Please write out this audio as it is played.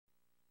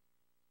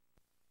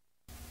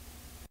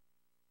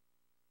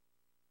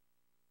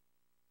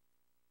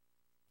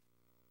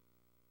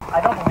I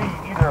don't believe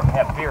either of them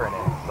have beer in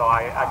it, so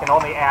I can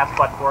only ask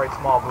but for a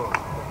small boon.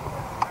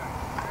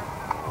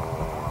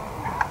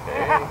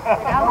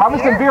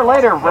 Promise some beer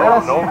later,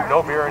 Brad.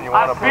 No beer, and you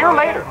want a beer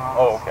later.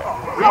 Oh, okay.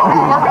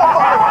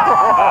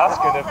 Ask,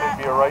 and if it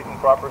be a right and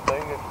proper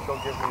thing, it shall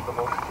give me the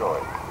most joy.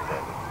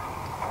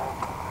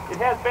 It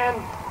has been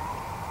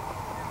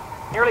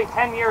nearly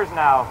 10 years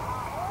now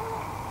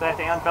that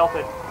the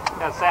Unbelted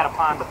has sat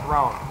upon the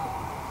throne.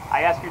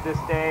 I ask you this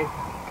day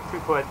to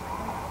put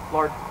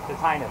Lord His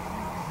Highness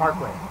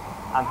Tarquin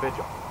on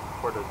vigil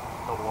for the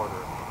Noble Order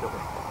of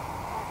Chivalry.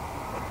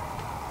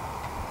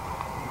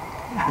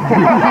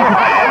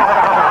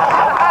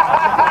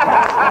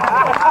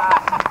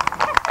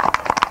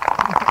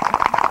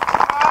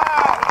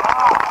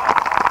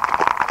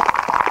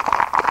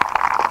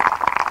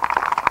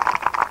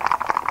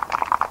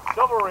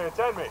 Chivalry,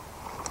 attend me.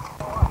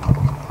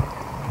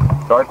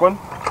 Tarquin?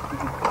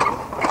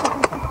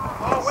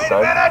 Oh, wait a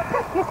minute!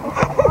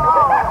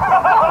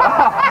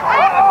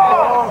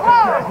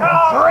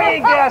 Three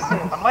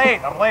guesses! I'm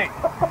late.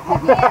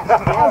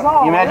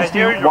 Your Majesty,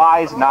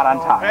 wise, not on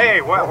time.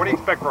 Hey, what do you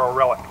expect for a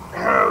relic?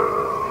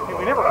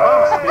 We never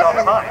promised to be on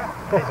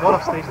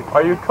time.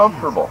 Are you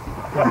comfortable?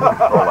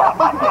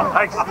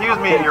 Excuse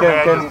me, Your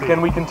Majesty.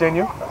 Can we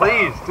continue?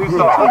 Please, do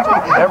so.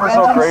 Ever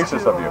so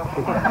gracious of you.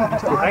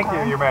 Thank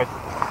you, Your Majesty.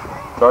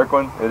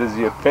 Tarquin, it is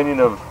the opinion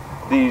of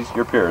these,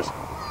 your peers,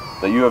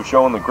 that you have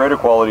shown the greater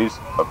qualities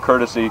of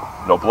courtesy,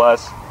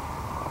 noblesse,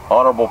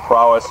 honorable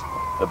prowess,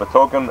 that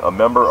betoken a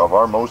member of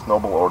our most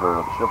noble order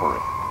of chivalry.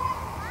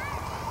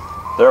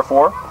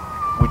 Therefore,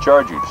 we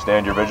charge you to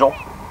stand your vigil,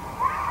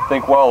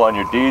 think well on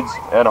your deeds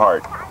and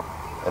heart,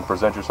 and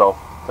present yourself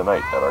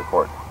tonight at our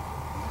court,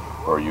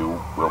 where you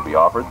will be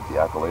offered the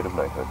accolade of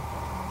knighthood.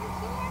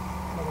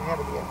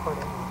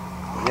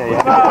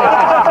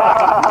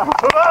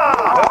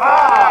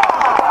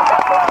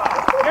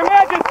 Your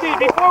Majesty,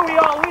 before we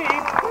all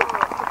leave,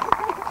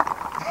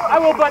 I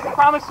will but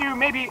promise you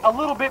maybe a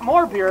little bit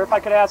more beer if I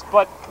could ask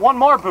but one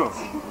more boon.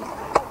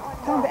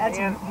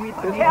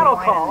 Cattle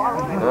call.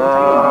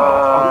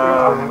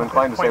 I'm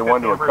inclined to say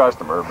one to a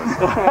customer,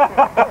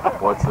 but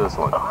what's this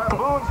one?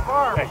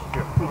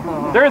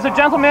 There is a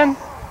gentleman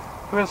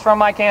who is from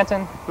my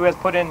canton who has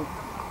put in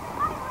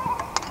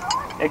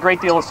a great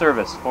deal of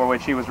service for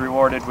which he was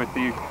rewarded with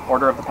the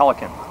Order of the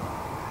Pelican.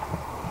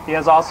 He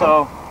has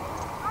also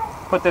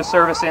put this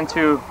service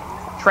into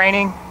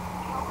training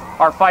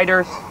our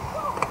fighters,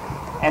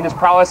 and his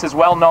prowess is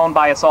well known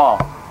by us all.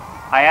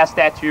 I ask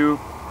that you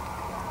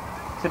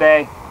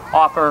today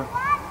offer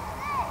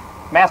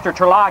Master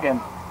Trelogin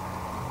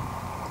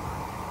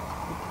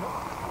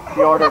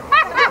the order to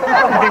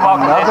be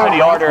welcomed into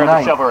the Order of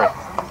the Chivalry.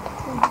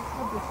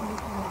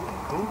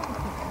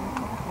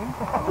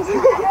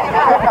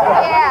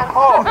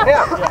 Oh,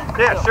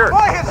 yeah, sure.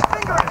 Boy, his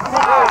finger is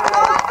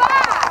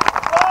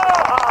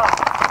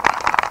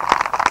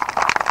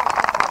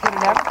Should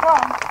have never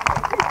come.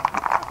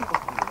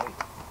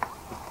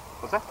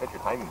 What's that? That's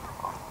your timing.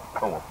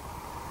 Oh, well.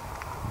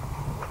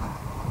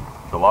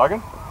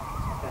 Trelogin?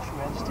 Yes, Your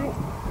Majesty.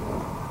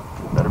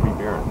 Better be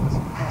beer in this.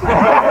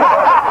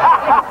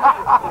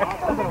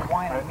 a bit of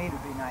wine on me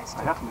would be nice.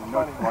 I happen to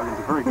know Trelagin's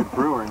a very good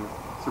brewer, and if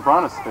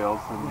Sobranis fails,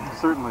 then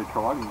certainly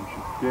Trelogin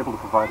should be able to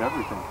provide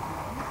everything.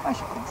 I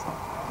should think so.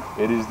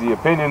 It is the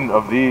opinion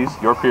of these,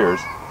 your peers,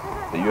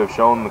 that you have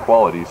shown the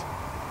qualities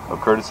of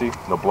courtesy,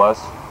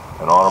 noblesse,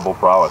 and honorable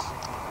prowess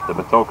that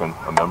betoken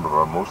a member of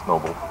our most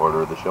noble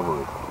order of the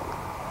chivalry.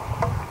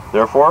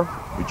 Therefore,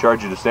 we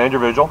charge you to stand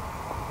your vigil,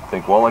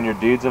 think well on your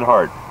deeds and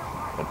heart,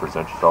 and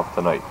present yourself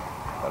tonight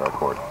at our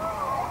court,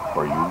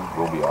 where you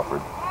will be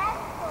offered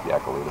the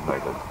accolade of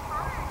knighthood.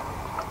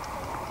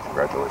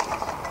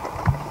 Congratulations.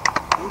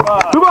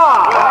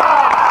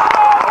 Cuba!